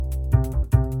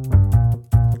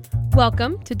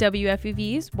Welcome to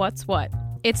WFUV's What's What.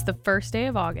 It's the first day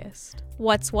of August.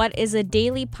 What's What is a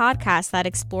daily podcast that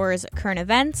explores current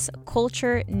events,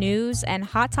 culture, news, and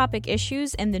hot topic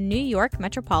issues in the New York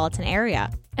metropolitan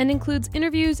area. And includes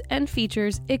interviews and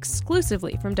features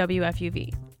exclusively from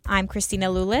WFUV. I'm Christina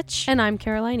Lulich. And I'm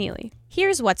Caroline Ely.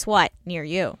 Here's What's What near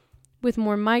you. With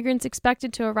more migrants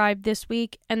expected to arrive this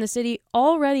week and the city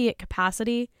already at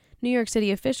capacity, New York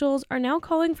City officials are now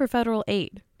calling for federal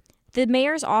aid. The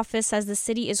mayor's office says the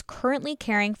city is currently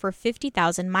caring for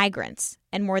 50,000 migrants,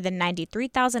 and more than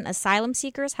 93,000 asylum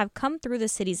seekers have come through the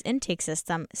city's intake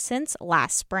system since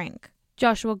last spring.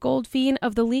 Joshua Goldfein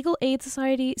of the Legal Aid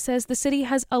Society says the city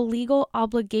has a legal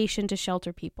obligation to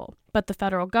shelter people, but the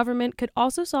federal government could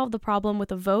also solve the problem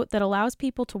with a vote that allows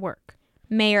people to work.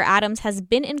 Mayor Adams has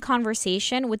been in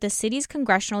conversation with the city's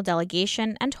congressional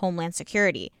delegation and Homeland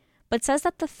Security, but says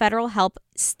that the federal help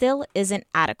still isn't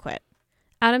adequate.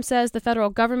 Adams says the federal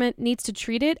government needs to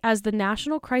treat it as the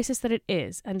national crisis that it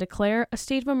is and declare a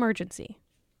state of emergency.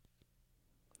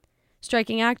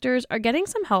 Striking actors are getting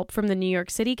some help from the New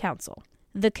York City Council.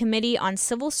 The Committee on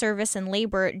Civil Service and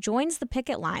Labor joins the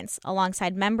picket lines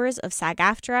alongside members of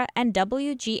SAG-AFTRA and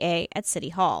WGA at City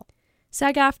Hall.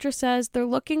 SAG-AFTRA says they're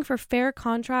looking for fair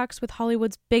contracts with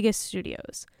Hollywood's biggest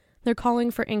studios. They're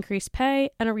calling for increased pay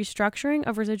and a restructuring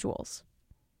of residuals.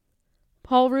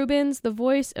 Paul Reubens, the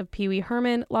voice of Pee Wee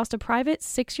Herman, lost a private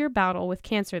 6-year battle with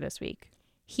cancer this week.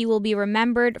 He will be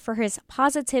remembered for his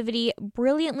positivity,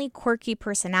 brilliantly quirky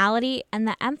personality, and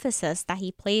the emphasis that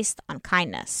he placed on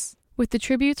kindness. With the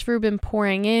tributes Reuben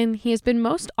pouring in, he has been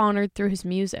most honored through his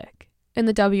music. In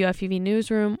the WFUV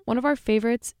newsroom, one of our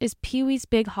favorites is Pee Wee's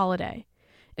Big Holiday.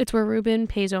 It's where Reuben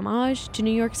pays homage to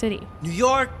New York City. New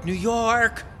York, New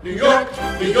York. New York,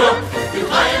 New York, you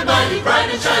high and mighty, bright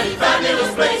and shiny,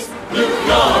 fabulous place, New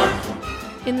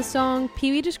York. In the song,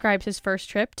 Pee Wee describes his first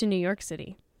trip to New York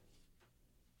City.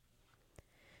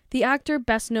 The actor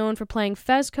best known for playing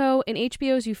Fezco in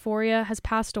HBO's Euphoria has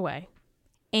passed away.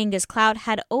 Angus Cloud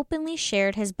had openly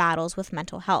shared his battles with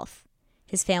mental health.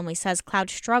 His family says Cloud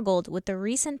struggled with the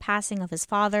recent passing of his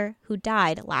father, who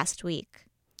died last week.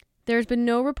 There has been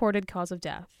no reported cause of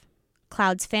death.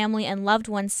 Cloud's family and loved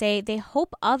ones say they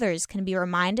hope others can be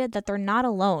reminded that they're not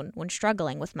alone when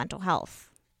struggling with mental health.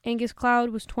 Angus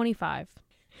Cloud was 25.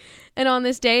 And on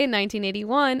this day in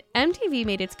 1981, MTV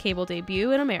made its cable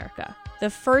debut in America.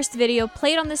 The first video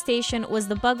played on the station was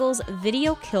the Buggles'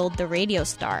 Video Killed the Radio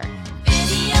Star.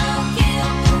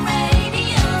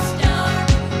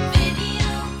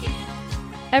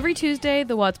 Every Tuesday,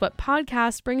 the What's What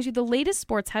podcast brings you the latest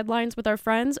sports headlines with our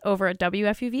friends over at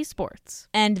WFUV Sports.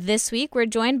 And this week, we're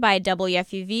joined by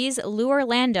WFUV's Lou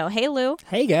Orlando. Hey, Lou.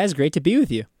 Hey, guys. Great to be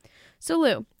with you. So,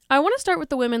 Lou, I want to start with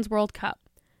the Women's World Cup.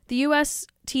 The U.S.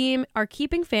 team are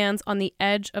keeping fans on the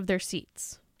edge of their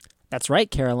seats. That's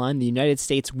right, Caroline. The United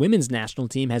States women's national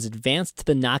team has advanced to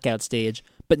the knockout stage,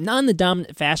 but not in the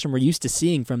dominant fashion we're used to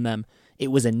seeing from them. It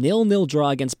was a 0-0 draw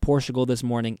against Portugal this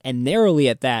morning, and narrowly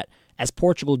at that, as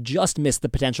Portugal just missed the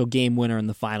potential game winner in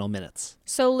the final minutes.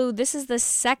 So, Lou, this is the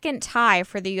second tie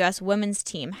for the U.S. women's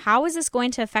team. How is this going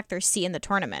to affect their seat in the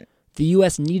tournament? The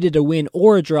U.S. needed a win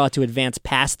or a draw to advance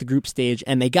past the group stage,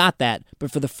 and they got that,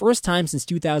 but for the first time since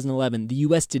 2011, the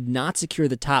U.S. did not secure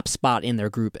the top spot in their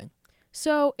grouping.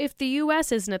 So, if the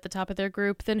U.S. isn't at the top of their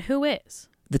group, then who is?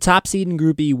 The top seed in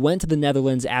Group E went to the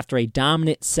Netherlands after a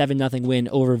dominant 7-0 win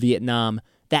over Vietnam.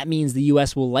 That means the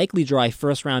U.S. will likely draw a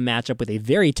first-round matchup with a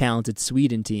very talented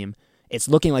Sweden team. It's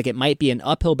looking like it might be an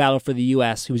uphill battle for the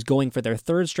U.S., who's going for their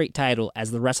third straight title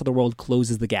as the rest of the world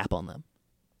closes the gap on them.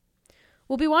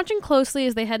 We'll be watching closely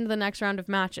as they head into the next round of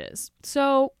matches.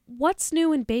 So, what's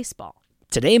new in baseball?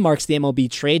 Today marks the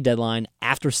MLB trade deadline.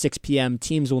 After 6 p.m.,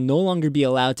 teams will no longer be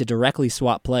allowed to directly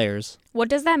swap players. What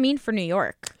does that mean for New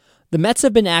York? The Mets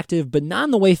have been active, but not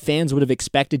in the way fans would have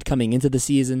expected coming into the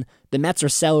season. The Mets are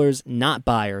sellers, not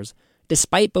buyers.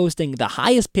 Despite boasting the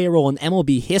highest payroll in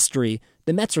MLB history,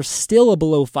 the Mets are still a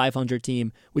below 500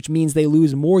 team, which means they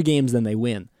lose more games than they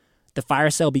win. The fire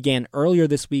sale began earlier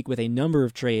this week with a number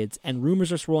of trades, and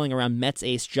rumors are swirling around Mets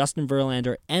ace Justin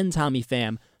Verlander and Tommy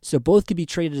Pham, so both could be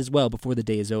traded as well before the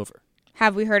day is over.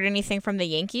 Have we heard anything from the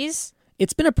Yankees?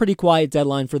 It's been a pretty quiet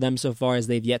deadline for them so far, as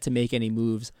they've yet to make any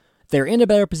moves. They're in a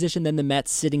better position than the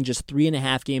Mets, sitting just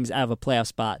 3.5 games out of a playoff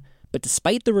spot. But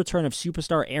despite the return of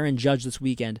superstar Aaron Judge this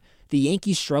weekend, the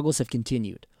Yankees' struggles have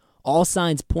continued. All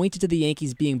signs pointed to the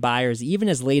Yankees being buyers even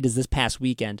as late as this past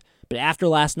weekend, but after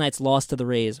last night's loss to the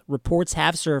Rays, reports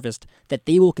have surfaced that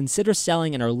they will consider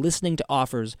selling and are listening to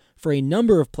offers for a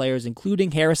number of players,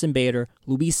 including Harrison Bader,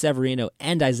 Luis Severino,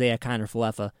 and Isaiah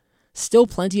Kiner-Falefa. Still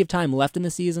plenty of time left in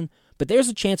the season, but there's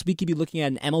a chance we could be looking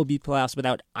at an MLB playoffs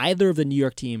without either of the New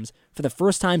York teams for the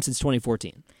first time since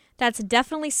 2014. That's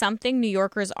definitely something New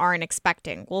Yorkers aren't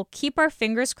expecting. We'll keep our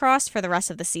fingers crossed for the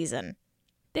rest of the season.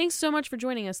 Thanks so much for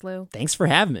joining us, Lou. Thanks for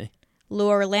having me. Lou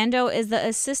Orlando is the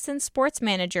assistant sports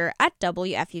manager at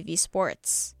WFUV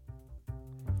Sports.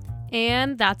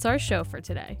 And that's our show for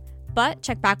today. But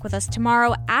check back with us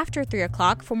tomorrow after 3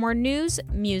 o'clock for more news,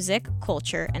 music,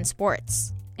 culture, and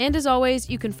sports. And as always,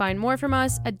 you can find more from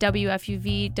us at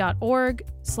wfuv.org/news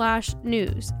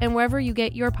and wherever you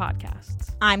get your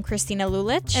podcasts. I'm Christina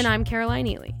Lulich. And I'm Caroline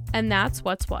Ely. And that's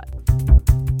What's What.